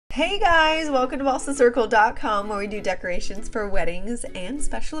Hey guys, welcome to BalsaCircle.com, where we do decorations for weddings and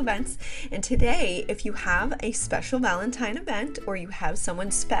special events. And today, if you have a special Valentine event or you have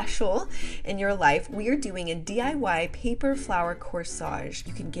someone special in your life, we are doing a DIY paper flower corsage.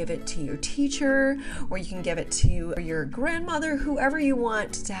 You can give it to your teacher, or you can give it to your grandmother, whoever you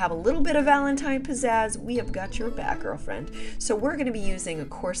want to have a little bit of Valentine pizzazz. We have got your back, girlfriend. So we're going to be using a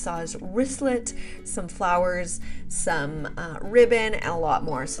corsage wristlet, some flowers, some ribbon, and a lot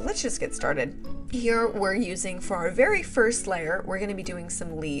more. So let's just get started. Here we're using, for our very first layer, we're going to be doing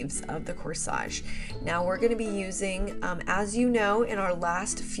some leaves of the corsage. Now we're going to be using, as you know, in our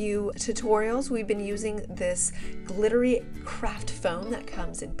last few tutorials, we've been using this glittery craft foam that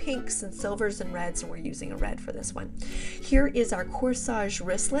comes in pinks and silvers and reds, and we're using a red for this one. Here is our corsage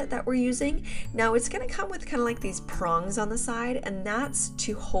wristlet that we're using. Now it's going to come with kind of like these prongs on the side, and that's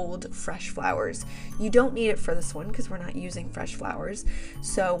to hold fresh flowers. You don't need it for this one because we're not using fresh flowers,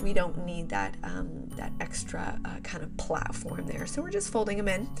 so we don't need that that extra kind of platform there. So we're just folding them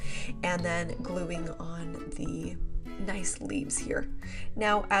in and then gluing on the nice leaves here.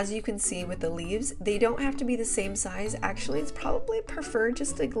 Now, as you can see with the leaves, they don't have to be the same size. Actually, it's probably preferred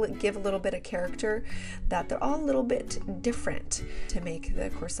just to give a little bit of character, that they're all a little bit different to make the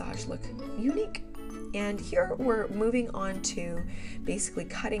corsage look unique. And here we're moving on to basically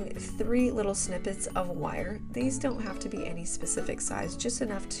cutting 3 little snippets of wire. These don't have to be any specific size, just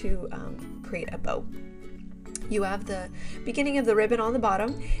enough to create a bow. You have the beginning of the ribbon on the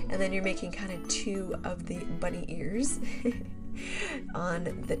bottom, and then you're making kind of 2 of the bunny ears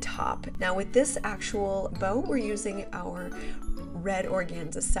on the top. Now with this actual bow, we're using our red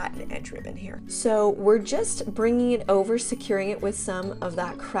organza satin edge ribbon here. So we're just bringing it over, securing it with some of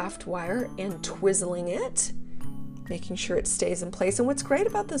that craft wire and twizzling it, making sure it stays in place. And what's great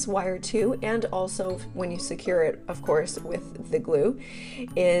about this wire too, and also when you secure it, of course, with the glue,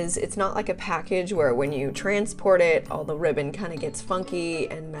 is it's not like a package where when you transport it, all the ribbon kind of gets funky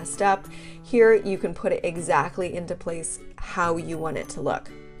and messed up. Here you can put it exactly into place how you want it to look.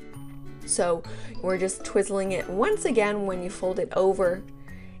 So we're just twizzling it once again when you fold it over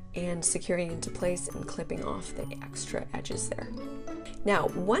and securing it into place and clipping off the extra edges there. Now,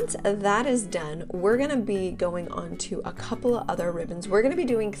 once that is done, we're going to be going on to a couple of other ribbons. We're going to be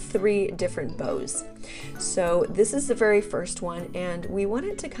doing 3 different bows. So this is the very first one, and we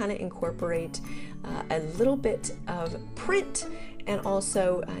wanted to kind of incorporate a little bit of print and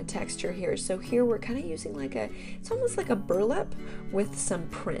also texture here. So here we're kind of using it's almost like a burlap with some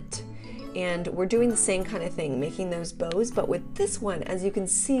print. And we're doing the same kind of thing, making those bows, but with this one, as you can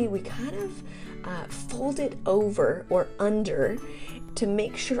see, we kind of fold it over or under to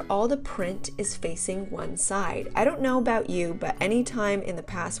make sure all the print is facing one side. I don't know about you, but anytime in the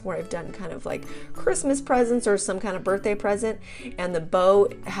past where I've done kind of like Christmas presents or some kind of birthday present, and the bow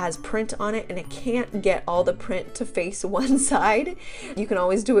has print on it and it can't get all the print to face one side, you can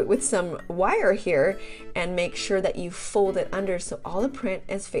always do it with some wire here and make sure that you fold it under so all the print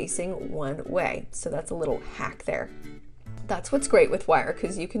is facing one way. So that's a little hack there. That's what's great with wire,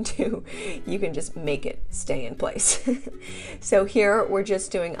 because you can just make it stay in place. So here we're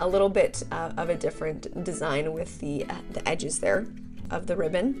just doing a little bit of a different design with the edges there of the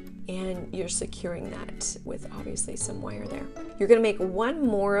ribbon, and you're securing that with obviously some wire there. You're going to make 1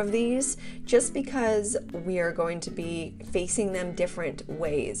 more of these just because we are going to be facing them different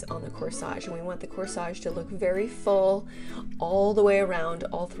ways on the corsage, and we want the corsage to look very full all the way around,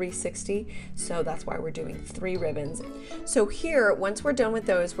 all 360. So that's why we're doing 3 ribbons. So here, once we're done with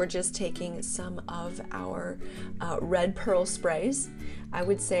those, we're just taking some of our red pearl sprays. I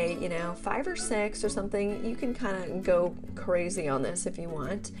would say, 5 or 6 or something. You can kind of go crazy on this if you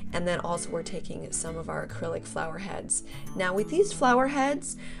want. And then also we're taking some of our acrylic flower heads. Now with these flower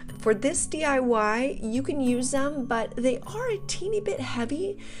heads, for this DIY, you can use them, but they are a teeny bit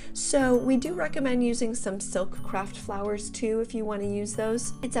heavy. So we do recommend using some silk craft flowers too if you want to use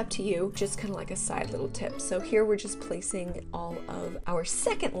those. It's up to you, just kind of like a side little tip. So here we're just placing all of our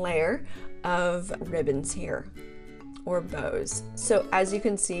second layer of ribbons here, or bows. So as you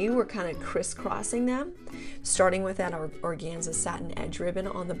can see, we're kind of crisscrossing them, starting with that organza satin edge ribbon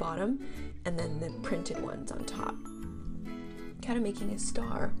on the bottom, and then the printed ones on top, kind of making a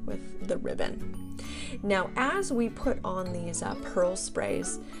star with the ribbon. Now as we put on these pearl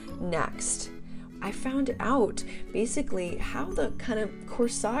sprays next, I found out basically how the kind of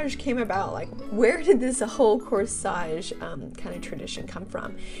corsage came about. Like, where did this whole corsage kind of tradition come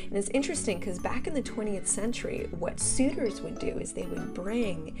from? And it's interesting because back in the 20th century, what suitors would do is they would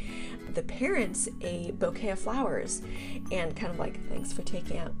bring the parents a bouquet of flowers and kind of like, thanks for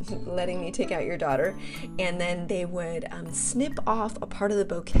letting me take out your daughter. And then they would snip off a part of the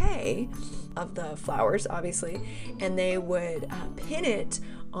bouquet of the flowers, obviously, and they would pin it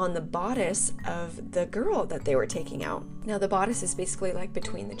on the bodice of the girl that they were taking out. Now the bodice is basically like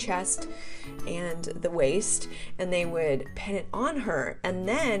between the chest and the waist, and they would pin it on her. And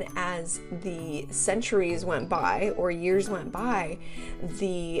then as the centuries went by or years went by,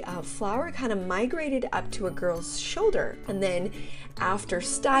 the flower kind of migrated up to a girl's shoulder. And then after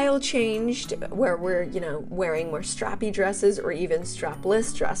style changed, where we're, wearing more strappy dresses or even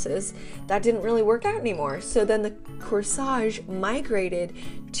strapless dresses, that didn't really work out anymore. So then the corsage migrated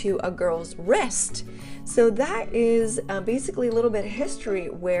to a girl's wrist. So that is basically a little bit of history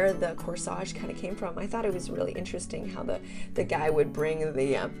where the corsage kind of came from. I thought it was really interesting how the guy would bring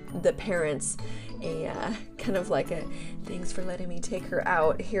the parents a kind of like a, thanks for letting me take her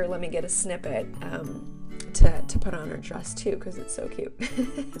out. Here, let me get a snippet. To put on her dress too, because it's so cute.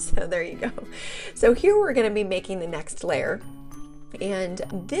 So there you go. So here we're going to be making the next layer. And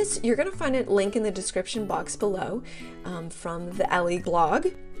this, you're going to find a link in the description box below from the Elli blog,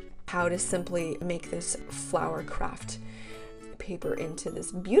 how to simply make this flower craft paper into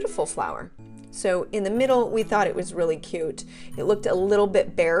this beautiful flower. So in the middle, we thought it was really cute. It looked a little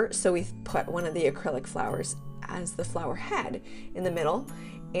bit bare, so we put one of the acrylic flowers as the flower head in the middle.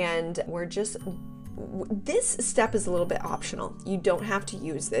 And this step is a little bit optional. You don't have to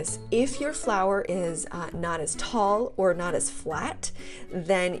use this. If your flower is not as tall or not as flat,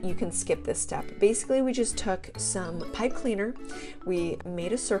 then you can skip this step. Basically, we just took some pipe cleaner. We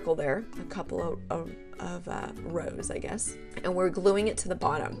made a circle there, a couple of rows, I guess, and we're gluing it to the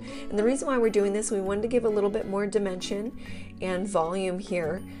bottom. And the reason why we're doing this, we wanted to give a little bit more dimension and volume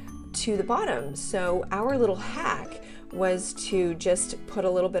here to the bottom. So our little hack was to just put a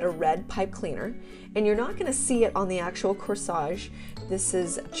little bit of red pipe cleaner, and you're not going to see it on the actual corsage. This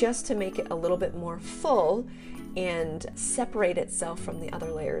is just to make it a little bit more full and separate itself from the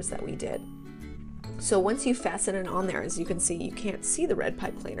other layers that we did. So once you fasten it on there, as you can see, you can't see the red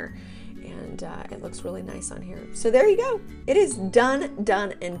pipe cleaner, and it looks really nice on here. So there you go. It is done,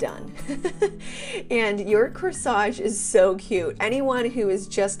 done, and done. And your corsage is so cute. Anyone who is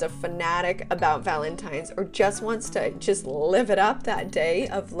just a fanatic about Valentine's or just wants to just live it up that day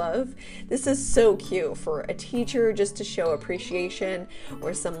of love, this is so cute for a teacher just to show appreciation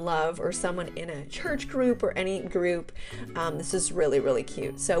or some love, or someone in a church group or any group. This is really, really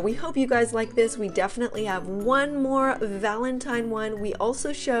cute. So we hope you guys like this. We definitely have one more Valentine one. We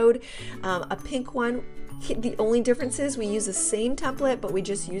also showed a pink one. The only difference is we use the same template, but we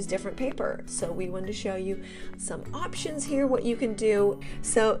just use different paper. So we wanted to show you some options here, what you can do.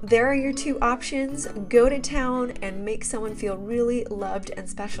 So there are your two options. Go to town and make someone feel really loved and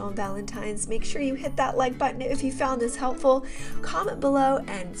special on Valentine's. Make sure you hit that like button if you found this helpful. Comment below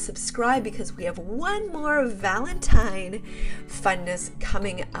and subscribe, because we have one more Valentine funness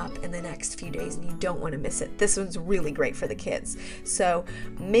coming up in the next few days, and you don't want to miss it. This one's really great for the kids. So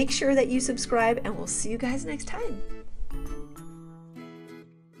make sure that you subscribe, and we'll see you guys next time.